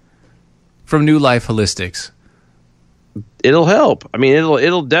neurobiofeedback from New Life Holistics. It'll help. I mean,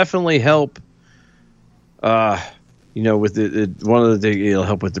 it'll definitely help. With one of the things, it'll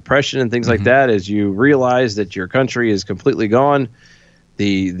help with depression and things like that, as you realize that your country is completely gone.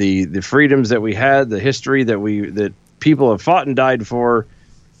 The freedoms that we had, the history that people have fought and died for,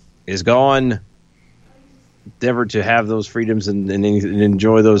 is gone. Never to have those freedoms and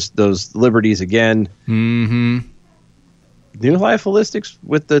enjoy those liberties again. New Life Holistics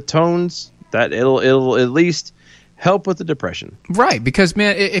with the tones that it'll at least help with the depression. Right, because,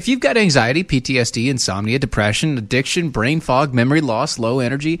 man, if you've got anxiety, PTSD, insomnia, depression, addiction, brain fog, memory loss, low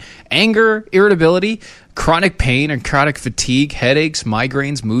energy, anger, irritability, chronic pain and chronic fatigue, headaches,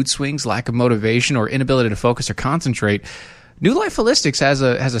 migraines, mood swings, lack of motivation, or inability to focus or concentrate, New Life Holistics has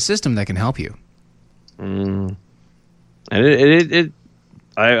a system that can help you. And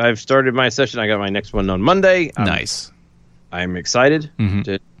I've started my session. I got my next one on Monday. Nice. I'm excited.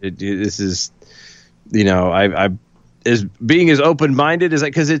 This is, I is being as open-minded as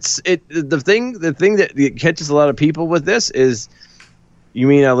because the thing that catches a lot of people with this is, you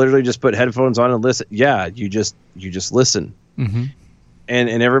mean I literally just put headphones on and listen? Yeah, you just listen, and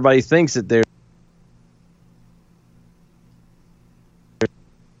everybody thinks that they're.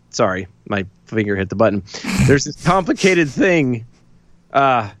 Sorry, my finger hit the button. There's this complicated thing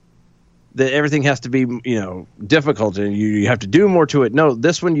that everything has to be, difficult, and you have to do more to it. No,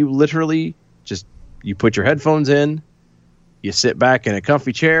 this one you literally Just you put your headphones in, you sit back in a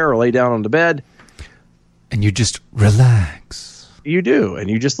comfy chair or lay down on the bed, and you just relax. You do, and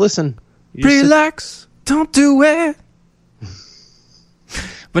you just listen. Relax. Don't do it.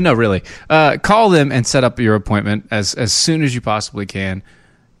 But no, really. Call them and set up your appointment as soon as you possibly can.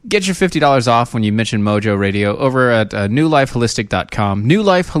 Get your $50 off when you mention Mojo Radio over at newlifeholistic.com,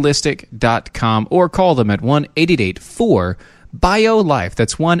 newlifeholistic.com, or call them at 1-888-4-BIO-LIFE.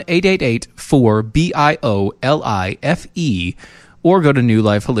 That's 1-888-4-BIOLIFE, or go to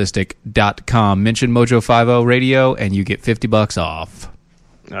newlifeholistic.com. Mention Mojo 50 Radio, and you get $50 off.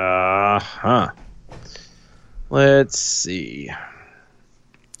 Let's see.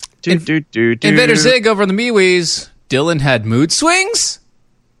 Invader Zig over on the MeWe's. Dylan had mood swings?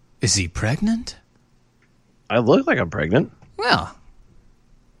 Is he pregnant? I look like I'm pregnant. Well,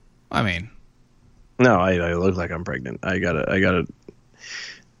 I mean, no, I look like I'm pregnant. I gotta.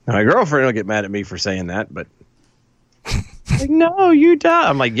 My girlfriend will get mad at me for saying that, but like, no, you die.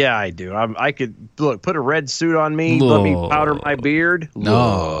 I'm like, yeah, I do. I could put a red suit on me. Let me powder my beard.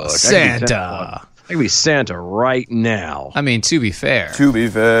 No, Santa. I could be Santa right now. I mean, to be fair.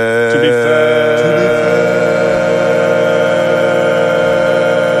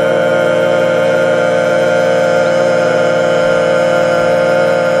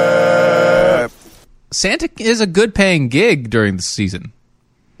 Santa is a good paying gig during the season.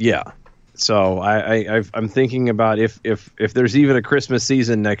 Yeah. So I'm thinking about if there's even a Christmas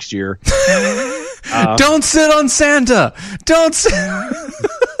season next year. Don't sit on Santa. Don't sit.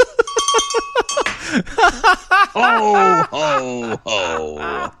 Ho, ho,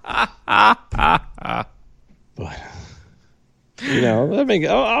 ho. But,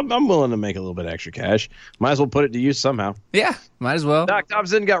 I'm willing to make a little bit of extra cash. Might as well put it to use somehow. Yeah, might as well. Doc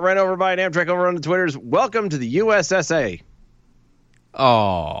Thompson got ran over by an Amtrak over on the Twitters. Welcome to the USSA.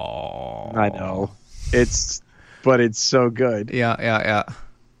 Oh, I know. It's so good. Yeah.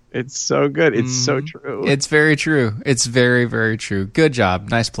 It's so good. It's so true. It's very true. It's very, very true. Good job.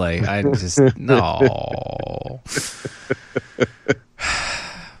 Nice play. I just no.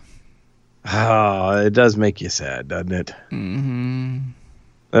 Oh, it does make you sad, doesn't it? Mm-hmm.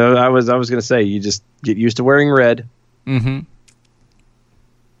 I was going to say, you just get used to wearing red. Mm-hmm.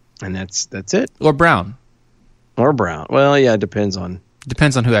 And that's it. Or brown. Well, yeah, it depends on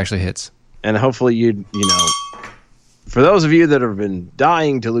who actually hits. And hopefully you know, for those of you that have been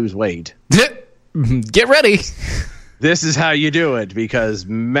dying to lose weight, get ready. This is how you do it, because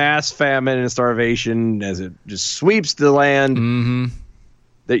mass famine and starvation, as it just sweeps the land,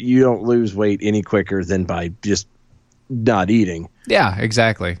 that you don't lose weight any quicker than by just not eating. Yeah,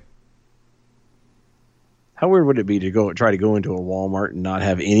 exactly. How weird would it be to try to go into a Walmart and not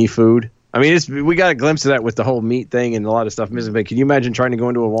have any food? I mean, we got a glimpse of that with the whole meat thing and a lot of stuff missing. But can you imagine trying to go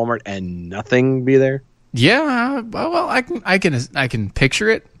into a Walmart and nothing be there? Yeah, well, I can picture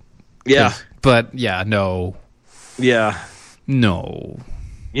it. Yeah, but yeah, no. Yeah, no.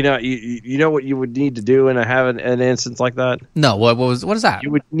 You know what you would need to do in an instance like that? No, what is that?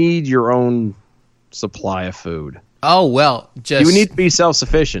 You would need your own supply of food. Oh well, you would need to be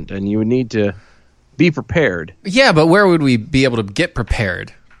self-sufficient, and you would need to be prepared. Yeah, but where would we be able to get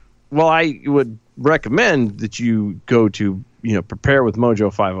prepared? Well, I would recommend that you go to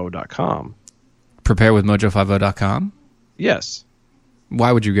preparewithmojo50.com. Preparewithmojo50.com? Yes.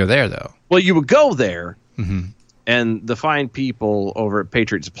 Why would you go there, though? Well, you would go there, and the fine people over at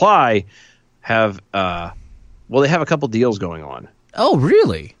Patriot Supply have, they have a couple deals going on. Oh,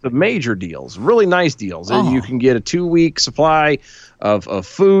 really? The major deals, really nice deals. Oh. You can get a 2-week supply of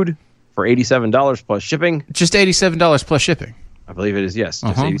food for $87 plus shipping. Just $87 plus shipping? I believe it is, yes.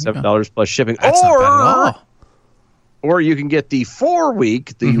 Just $87 plus shipping. That's not bad at all. Or you can get the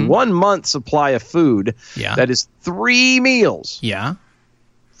 4-week, the 1 month supply of food. Yeah. That is 3 meals. Yeah.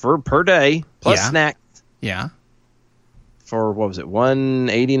 Per day, plus snacks. Yeah. For, what was it,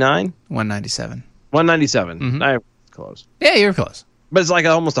 $189? $197. $197. I was close. Yeah, you're close. But it's like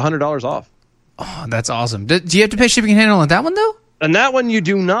almost $100 off. Oh, that's awesome. Do you have to pay shipping and handling on that one, though? And that one you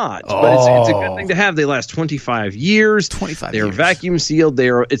do not. Oh. But it's a good thing to have. They last 25 years. 25 They're years. vacuum sealed.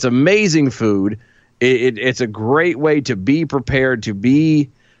 It's amazing food. It's a great way to be prepared, to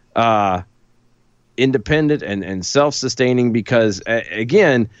be independent and self-sustaining, because,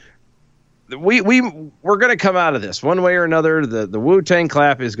 again, we're going to come out of this one way or another. The Wu-Tang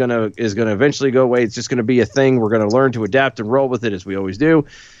clap is going to eventually go away. It's just going to be a thing. We're going to learn to adapt and roll with it, as we always do.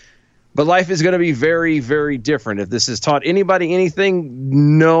 But life is going to be very, very different. If this has taught anybody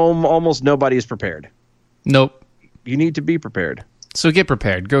anything, almost nobody is prepared. Nope. You need to be prepared. So get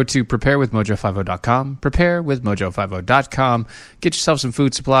prepared. Go to preparewithmojo50.com, preparewithmojo50.com. Get yourself some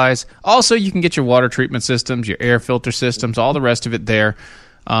food supplies. Also, you can get your water treatment systems, your air filter systems, all the rest of it there.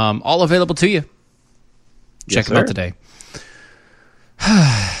 All available to you. Check them out today.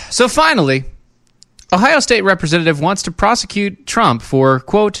 So finally, Ohio State representative wants to prosecute Trump for,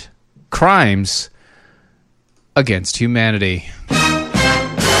 quote, crimes against humanity.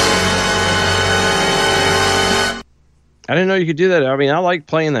 I didn't know you could do that. I mean, I like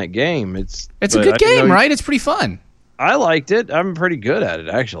playing that game. It's a good game, right? It's pretty fun. I liked it. I'm pretty good at it,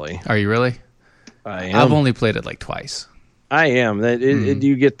 actually. Are you really? I am. I've only played it like twice. I am.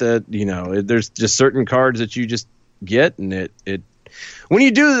 You get there's just certain cards that you just get, and when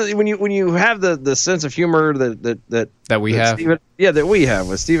you have the sense of humor that we have, that we have,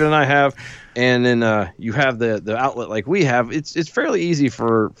 what Steven and I have, and then you have the outlet like we have, it's fairly easy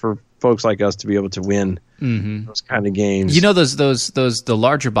for folks like us to be able to win those kind of games. You know, the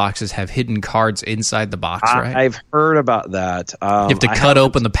larger boxes have hidden cards inside the box, right? I've heard about that. You have to cut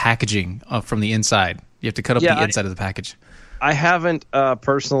open the packaging from the inside. You have to cut up the inside of the package. I haven't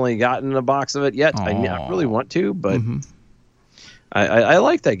personally gotten a box of it yet. I really want to, but I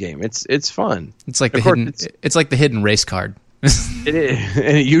like that game. It's fun. It's like it's like the hidden race card. It is,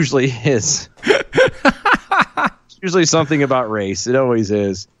 and it usually is. It's usually something about race. It always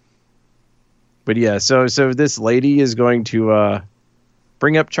is. But yeah, so this lady is going to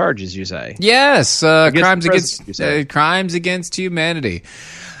bring up charges, you say? Yes, crimes against humanity.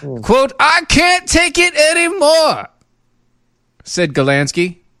 Quote, "I can't take it anymore," said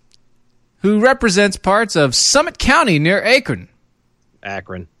Golansky, who represents parts of Summit County near Akron.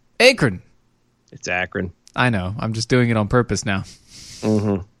 Akron. It's Akron. I know. I'm just doing it on purpose now.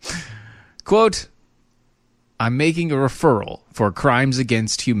 Mm-hmm. Quote, "I'm making a referral for crimes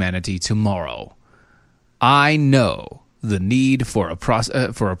against humanity tomorrow. I know the need for a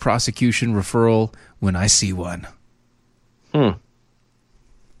prosecution referral when I see one."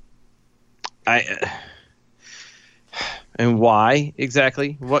 And why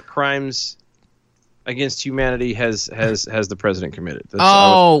exactly? What crimes against humanity has the president committed? To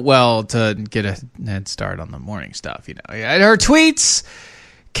get a head start on the morning stuff, her tweets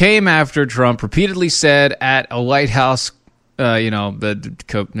came after Trump repeatedly said at a White House, the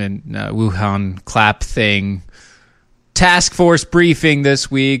Wuhan clap thing, task force briefing this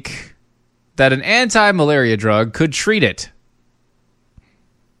week, that an anti-malaria drug could treat it.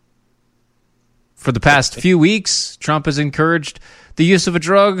 For the past few weeks, Trump has encouraged the use of a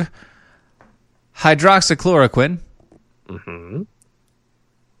drug, hydroxychloroquine,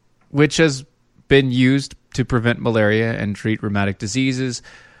 which has been used to prevent malaria and treat rheumatic diseases,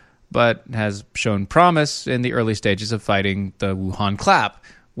 but has shown promise in the early stages of fighting the Wuhan clap,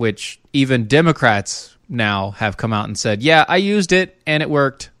 which even Democrats now have come out and said, yeah, I used it and it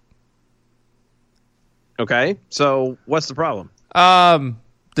worked. Okay, so what's the problem?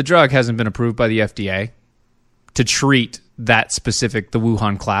 The drug hasn't been approved by the FDA to treat the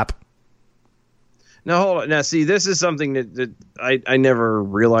Wuhan clap. Now, hold on. Now, see, this is something that I never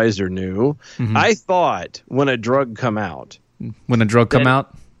realized or knew. I thought when a drug come out. When a drug come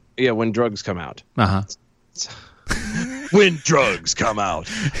out? Yeah, when drugs come out. Uh-huh. When drugs come out.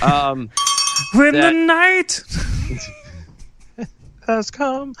 When the night has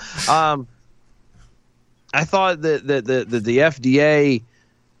come. I thought that the FDA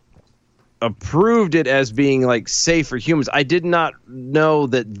approved it as being like safe for humans. I did not know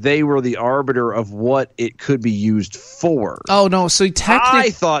that they were the arbiter of what it could be used for. Oh no, so I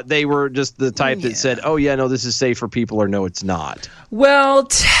thought they were just the type that said, "Oh yeah, no, this is safe for people," or "No, it's not." Well,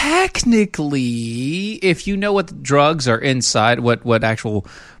 technically, if you know what drugs are inside, what actual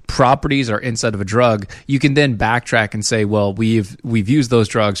properties are inside of a drug, you can then backtrack and say, well, we've used those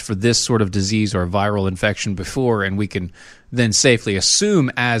drugs for this sort of disease or viral infection before, and we can then safely assume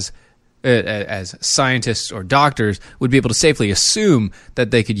as scientists or doctors would be able to safely assume that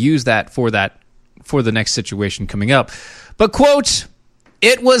they could use that for the next situation coming up. But, quote,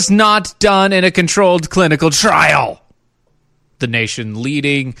 "It was not done in a controlled clinical trial." The nation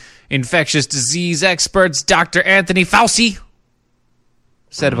leading infectious disease experts, Dr. Anthony Fauci,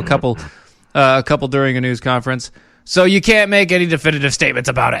 said of a couple during a news conference. So you can't make any definitive statements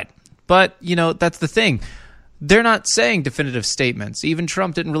about it. But, that's the thing. They're not saying definitive statements. Even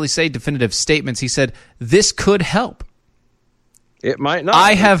Trump didn't really say definitive statements. He said, this could help. It might not.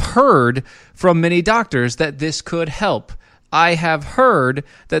 I have heard from many doctors that this could help. I have heard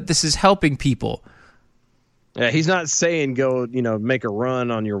that this is helping people. Yeah, he's not saying go, make a run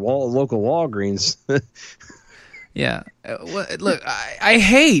on your local Walgreens. Yeah. Look, I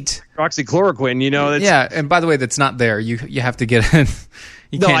hate hydroxychloroquine. That's, yeah. And by the way, that's not there. You have to get it.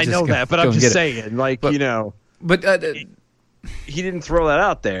 No, I know that, but I'm just saying, But he didn't throw that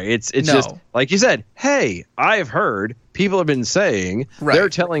out there. It's just like you said. Hey, I've heard people have been saying. Right. They're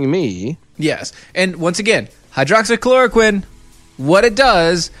telling me. Yes, and once again, hydroxychloroquine. What it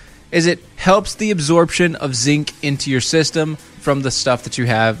does is it helps the absorption of zinc into your system from the stuff that you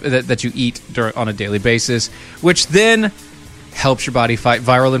have that you eat on a daily basis, which then helps your body fight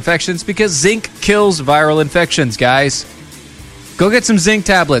viral infections because zinc kills viral infections, guys. Go get some zinc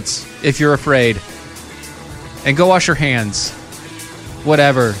tablets if you're afraid. And go wash your hands.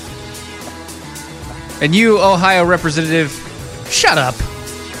 Whatever. And you, Ohio representative, shut up.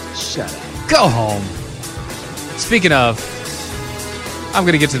 Shut up. Go home. Speaking of, I'm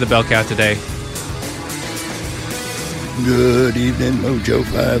going to get to the bell count today. Good evening, Mojo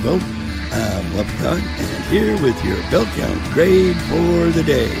 50. I'm Leprechaun, and here with your bell count grade for the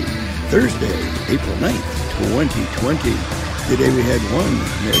day. Thursday, April 9th, 2020. Today we had 1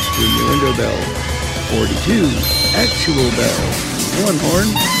 missed innuendo bell, 42 actual bell, 1 horn,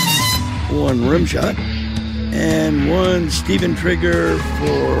 1 rim shot, and 1 Steven trigger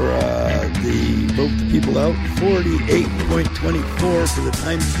for vote the people out, 48.24 for the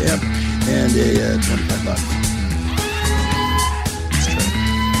timestamp, and a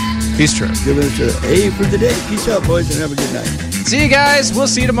 $25. He's true. Give us an A for the day. Peace out, boys, and have a good night. See you guys. We'll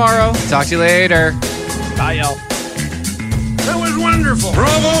see you tomorrow. Talk to you later. Bye, y'all. That was wonderful.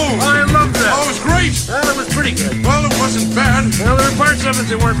 Bravo! I loved that. Oh, it was great. Well, it was pretty good. Well, it wasn't bad. Well, there were parts of it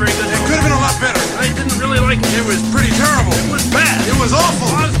that weren't very good. It could have been a lot better. I didn't really like it. It was pretty terrible. It was bad. It was awful.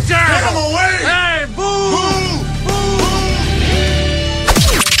 It was terrible. Get him away! Hey, boo!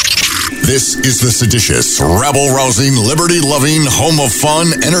 This is the seditious, rabble-rousing, liberty-loving, home of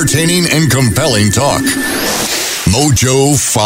fun, entertaining, and compelling talk. Mojo 5.